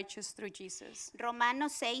made righteous through Jesus.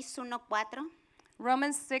 Romanos 6, 1-4.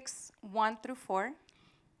 Romans 6, 1 through 4.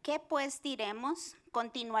 ¿Qué pues diremos?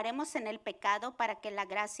 ¿Continuaremos en el pecado para que la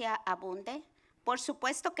gracia abunde? Por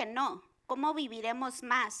supuesto que no. ¿Cómo viviremos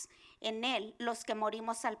más en él los que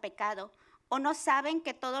morimos al pecado? ¿O no saben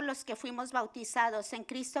que todos los que fuimos bautizados en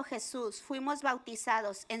Cristo Jesús fuimos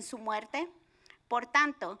bautizados en su muerte? Por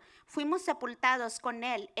tanto, fuimos sepultados con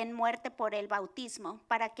él en muerte por el bautismo,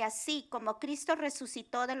 para que así como Cristo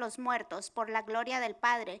resucitó de los muertos por la gloria del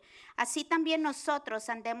Padre, así también nosotros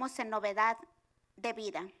andemos en novedad de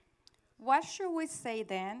vida. What should we say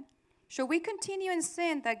then? Should we continue in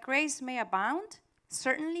sin that grace may abound?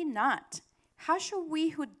 Certainly not. How shall we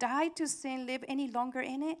who died to sin live any longer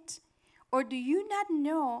in it? Or do you not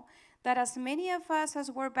know that as many of us as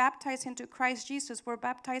were baptized into Christ Jesus were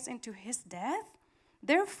baptized into his death?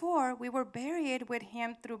 Therefore, we were buried with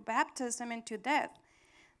him through baptism into death,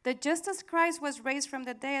 that just as Christ was raised from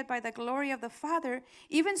the dead by the glory of the Father,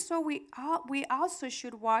 even so we also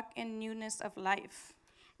should walk in newness of life.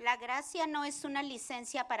 La gracia no es una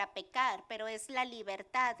licencia para pecar, pero es la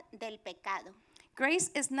libertad del pecado. Grace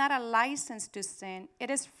is not a license to sin, it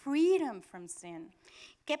is freedom from sin.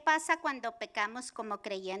 ¿Qué pasa cuando pecamos como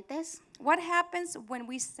creyentes? What happens when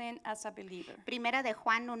we sin as a believer? Primera de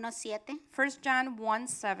Juan 1:7. 1 John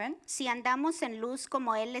 1:7. Si andamos en luz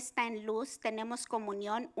como Él está en luz, tenemos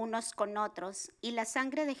comunión unos con otros, y la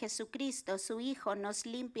sangre de Jesucristo, su Hijo, nos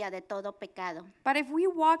limpia de todo pecado. But if we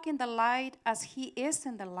walk in the light as he is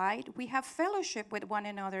in the light, we have fellowship with one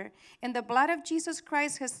another, and the blood of Jesus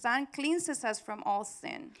Christ, his Son, cleanses us from all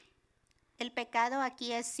sin. El pecado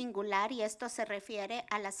aquí es singular y esto se refiere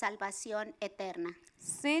a la salvación eterna.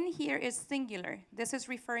 Sin here is singular. This is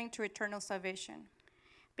referring to eternal salvation.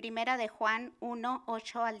 Primera de Juan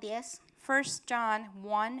 1:8-10. 1 John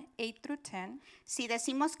 1:8 through 10. Si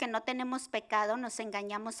decimos que no tenemos pecado, nos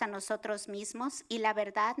engañamos a nosotros mismos y la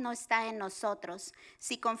verdad no está en nosotros.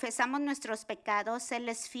 Si confesamos nuestros pecados, Él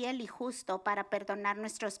es fiel y justo para perdonar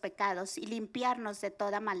nuestros pecados y limpiarnos de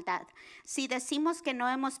toda maldad. Si decimos que no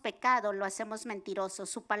hemos pecado, lo hacemos mentiroso.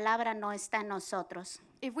 Su palabra no está en nosotros.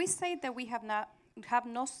 If we say that we have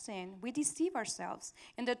no sin, we deceive ourselves,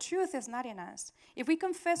 and the truth is not in us. If we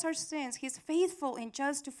confess our sins, he is faithful and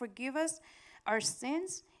just to forgive us our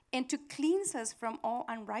sins and to cleanse us from all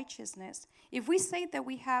unrighteousness. If we say that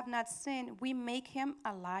we have not sinned, we make him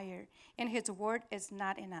a liar, and his word is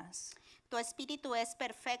not in us. Tu espíritu es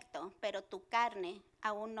perfecto, pero tu carne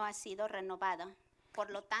aún no ha sido renovada.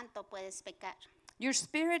 Por lo tanto, puedes pecar. Your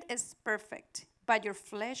spirit is perfect, but your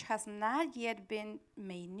flesh has not yet been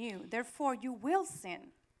made new. Therefore, you will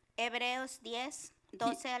sin. Hebreos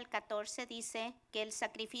 10:12-14 dice que el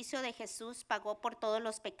sacrificio de Jesús pagó por todos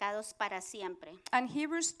los pecados para siempre. And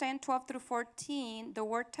Hebrews 10:12 through 14, the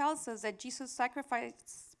word tells us that Jesus' sacrifice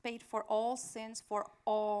paid for all sins for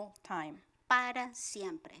all time, Para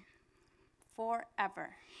siempre.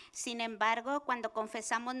 forever. Sin embargo, cuando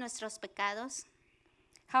confesamos nuestros pecados,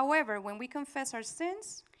 However, when we confess our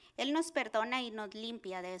sins, Él nos perdona y nos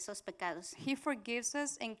limpia de esos pecados. he forgives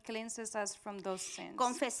us and cleanses us from those sins.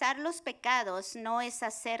 Confesar los pecados no es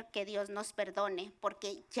hacer que Dios nos perdone,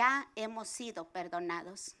 porque ya hemos sido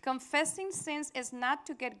perdonados. Confessing sins is not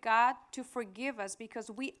to get God to forgive us because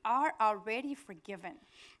we are already forgiven.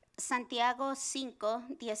 Santiago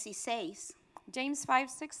 5:16. James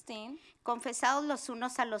 5:16. Confesaos los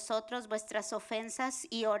unos a los otros vuestras ofensas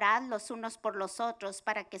y orad los unos por los otros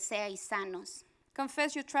para que seáis sanos.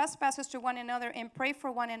 Confess your trespasses to one another and pray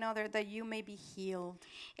for one another that you may be healed.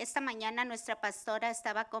 Esta mañana nuestra pastora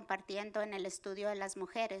estaba compartiendo en el estudio de las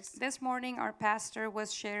mujeres This morning, our pastor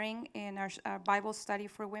was sharing in our Bible study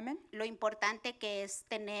for women. lo importante que es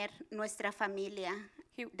tener nuestra familia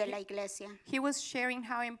de la iglesia. He was sharing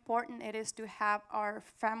how important it is to have our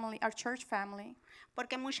family, our church family.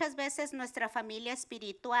 Porque muchas veces nuestra familia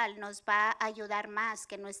espiritual nos va a ayudar más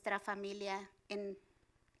que nuestra familia en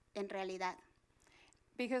realidad.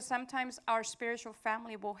 Because sometimes our spiritual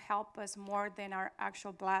family will help us more than our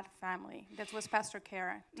actual blood family. That was Pastor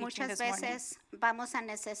Kara teaching Muchas this morning. veces vamos a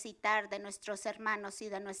necesitar de nuestros hermanos y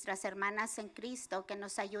de nuestras hermanas en Cristo que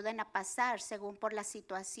nos ayuden a pasar según por la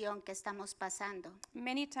situación que estamos pasando.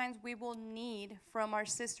 Many times we will need from our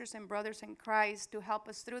sisters and brothers in Christ to help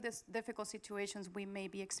us through these difficult situations we may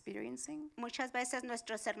be experiencing. Muchas veces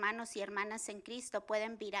nuestros hermanos y hermanas en Cristo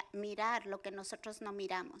pueden mirar lo que nosotros no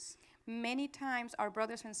miramos. Many times our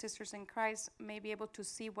brothers and sisters in Christ may be able to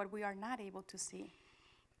see what we are not able to see.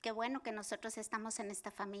 Qué bueno que nosotros estamos en esta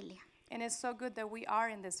familia. And it's so good that we are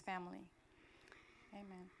in this family.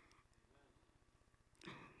 Amen.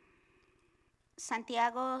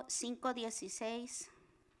 Santiago 5:16.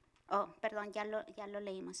 Oh, perdón, ya lo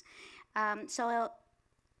leímos.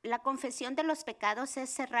 La confesión de los pecados es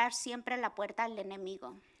cerrar siempre la puerta al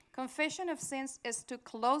enemigo. Confession of sins is to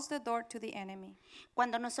close the door to the enemy.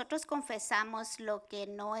 Cuando nosotros confesamos lo que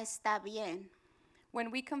no está bien When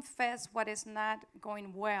we confess what is not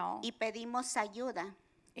going well y pedimos ayuda,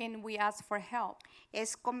 and we ask for help,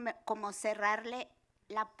 es como cerrarle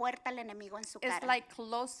la puerta al enemigo en su it's cara. like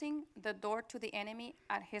closing the door to the enemy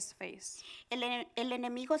at his face. El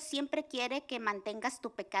enemigo siempre quiere que mantengas tu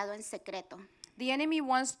pecado en secreto, The enemy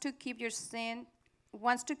wants to keep your sin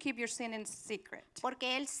in secret.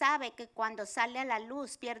 porque él sabe que cuando sale a la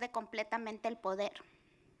luz pierde completamente el poder.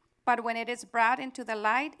 But when it is brought into the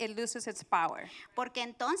light, it loses its power. Porque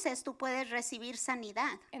entonces tú puedes recibir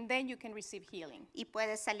sanidad And then you can receive healing y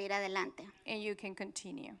puedes salir adelante. and you can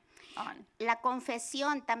continue on. La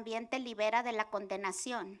confesión también te libera de la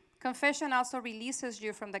condenación Confession also releases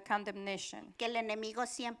you from the condemnation que el enemigo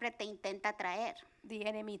siempre te intenta traer. the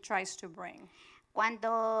enemy tries to bring.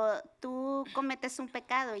 Cuando tú cometes un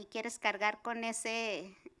pecado y quieres cargar con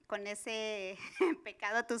ese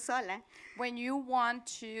pecado tú sola, When you want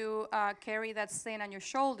to carry that sin on your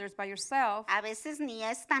shoulders by yourself, a veces ni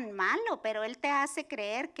es tan malo, pero él te hace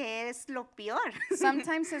creer que es lo peor.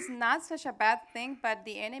 sometimes it's not such a bad thing, but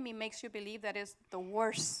the enemy makes you believe that it's the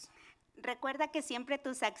worst. Recuerda que siempre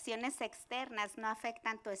tus acciones externas no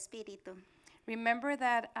afectan tu espíritu. Remember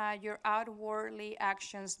that your outwardly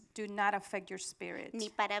actions do not affect your spirit, Ni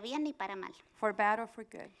para bien ni para mal. for bad or for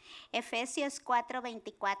good. Efesios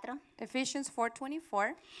 4:24 Ephesians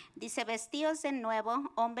 4:24, dice, vestíos de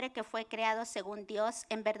nuevo, hombre que fue creado según Dios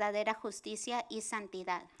en verdadera justicia y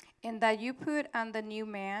santidad. and that you put on the new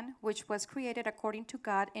man, which was created according to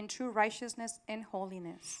God in true righteousness and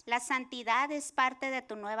holiness. La santidad es parte de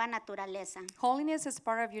tu nueva naturaleza. Holiness is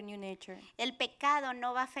part of your new nature. El pecado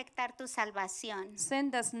no va a afectar tu salvación.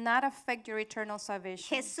 Sin does not affect your eternal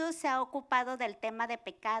salvation. Jesús se ha ocupado del tema de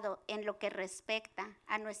pecado en lo que respecta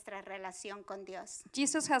a nuestra relación con Dios.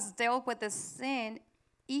 Jesus has dealt with the sin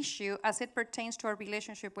issue as it pertains to our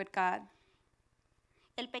relationship with God.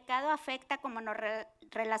 El pecado afecta como nos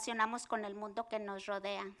relacionamos con el mundo que nos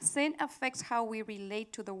rodea. Sin affects how we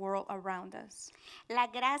relate to the world around us. La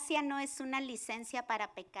gracia no es una licencia para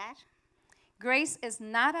pecar, Grace is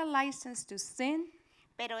not a license to sin,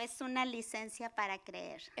 pero es una licencia para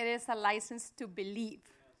creer. it is a license to believe.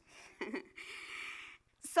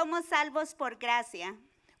 Somos salvos por gracia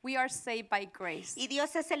We are saved by grace. y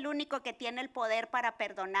Dios es el único que tiene el poder para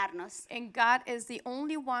perdonarnos. And God is the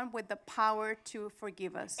only one with the power to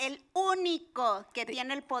forgive us. El único que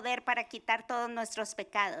tiene el poder para quitar todos nuestros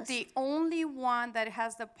pecados. The only one that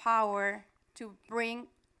has the power to bring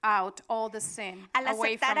out all the sin Al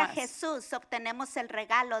away from aceptar a us. Jesús obtenemos el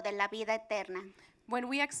regalo de la vida eterna. When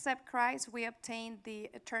we accept Christ, we obtain the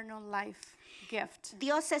eternal life gift.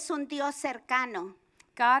 Dios es un Dios cercano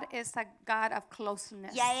God is a God of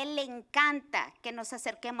closeness. y a Él le encanta que nos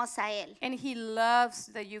acerquemos a Él. And He loves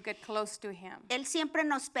that you get close to Him. Él siempre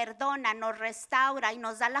nos perdona, nos restaura y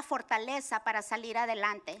nos da la fortaleza para salir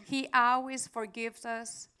adelante. He always forgives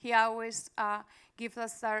us. He always gives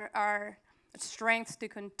us our strength to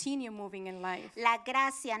continue moving in life. La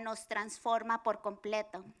gracia nos transforma por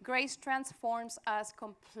completo. Grace transforms us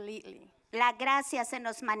completely. La gracia se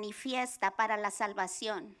nos manifiesta para la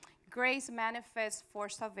salvación. Grace manifests for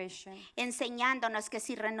salvation, enseñándonos que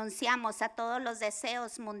si renunciamos a todos los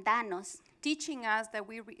deseos mundanos, teaching us that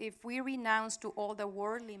if we renounce to all the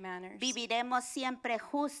worldly manners, viviremos siempre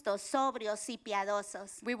justos, sobrios y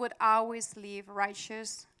piadosos. we would always live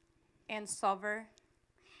righteous and sober.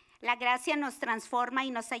 La gracia nos transforma y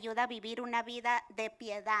nos ayuda a vivir una vida de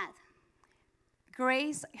piedad.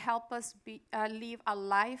 Grace helps us live a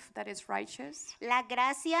life that is righteous. La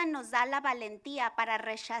gracia nos da la valentía para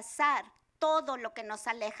rechazar todo lo que nos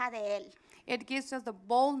aleja de Él. It gives us the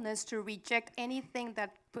boldness to reject anything that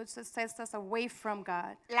sets us away from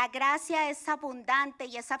God. La gracia es abundante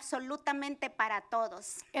y es absolutamente para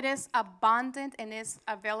todos. It is abundant and is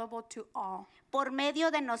available to all. Por medio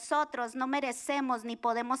de nosotros no merecemos ni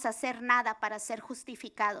podemos hacer nada para ser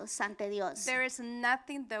justificados ante Dios. There is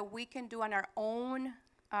nothing that we can do on our own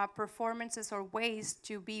performances or ways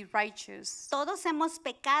to be righteous. Todos hemos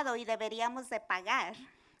pecado y deberíamos de pagar.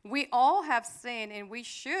 We all have sinned and we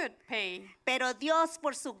should pay. Pero Dios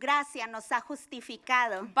por su gracia nos ha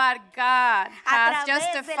justificado. But God has través de la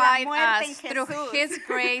justified muerte en us through Jesús. His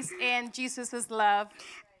grace and Jesus' love.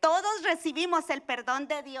 Todos recibimos el perdón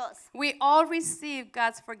de Dios We all receive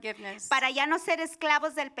God's forgiveness. para ya no ser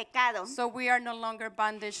esclavos del pecado. So we are no longer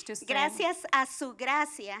bondage to sin. Gracias a su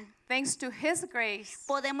gracia Thanks to His grace,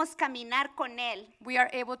 podemos caminar con Él we are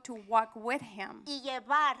able to walk with Him y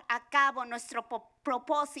llevar a cabo nuestro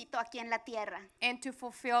propósito aquí en la tierra. and to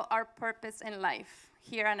fulfill our purpose in life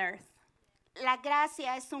here on earth. La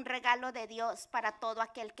gracia es un regalo de Dios para todo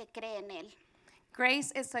aquel que cree en Él.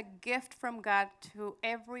 Grace is a gift from God to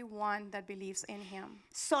everyone that believes in Him.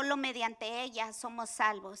 Solo mediante ella somos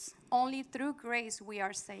salvos. Only through grace we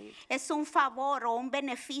are saved. Es un favor o un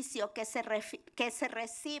beneficio que se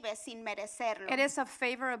recibe sin merecerlo. It is a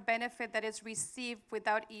favor, a benefit that is received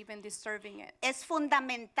without even deserving it. Es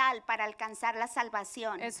fundamental para alcanzar la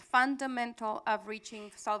salvación. It's fundamental of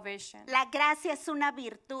reaching salvation. La gracia es una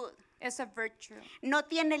virtud. It's a virtue. No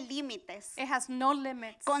tiene límites. It has no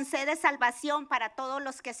limits. Concede salvación para todos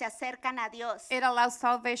los que se acercan a Dios. It allows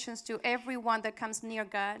salvations to everyone that comes near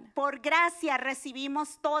God. Por gracia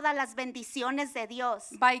recibimos todas las bendiciones de Dios.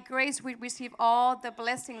 By grace we receive all the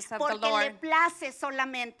blessings of the Porque le Lord. place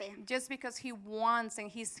solamente. Just because He wants and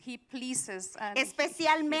He pleases.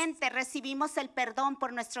 Especialmente recibimos el perdón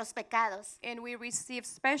por nuestros pecados. And we receive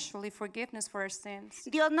specially forgiveness for our sins.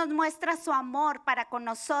 Dios nos muestra su amor para con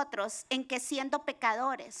nosotros en que siendo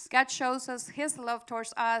pecadores, God shows us His love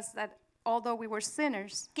towards us that although we were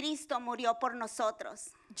sinners, Cristo murió por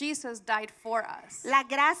nosotros. Jesus died for us. La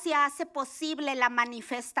gracia hace posible la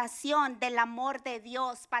manifestación del amor de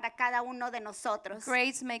Dios para cada uno de nosotros.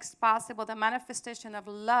 Grace makes possible the manifestation of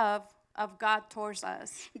love of God towards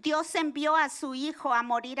us. Dios envió a su Hijo a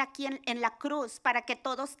morir aquí en la cruz para que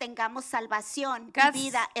todos tengamos salvación y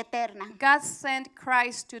vida eterna. God sent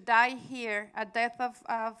Christ to die here, a death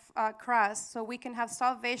of cross, so we can have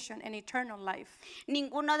salvation and eternal life.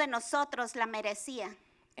 Ninguno de nosotros la merecía,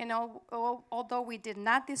 And although we did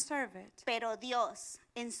not deserve it, pero Dios,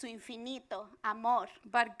 en su infinito amor,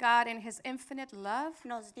 but God in His infinite love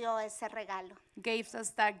nos dio ese regalo. gave us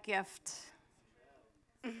that gift.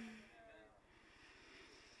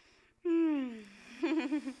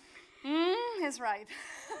 He's right.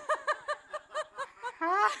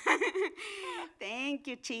 Thank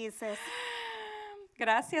you, Jesus,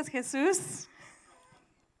 Gracias, Jesús,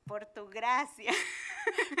 por tu gracia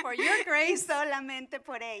for your y grace solamente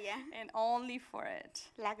por ella. and only for it.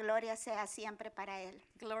 La gloria sea siempre para Él.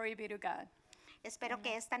 Glory be to God. Espero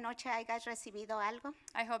que esta noche hayas recibido algo.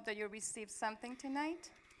 I hope that you received something tonight.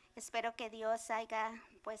 Espero que Dios haya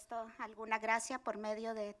puesto alguna gracia por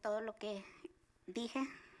medio de todo lo que dije.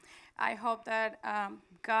 I hope that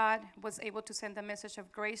God was able to send a message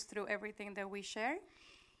of grace through everything that we share.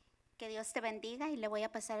 Que Dios te bendiga y le voy a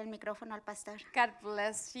pasar el micrófono al pastor. God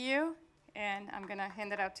bless you, and I'm going to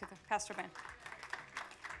hand it out to the Pastor Ben.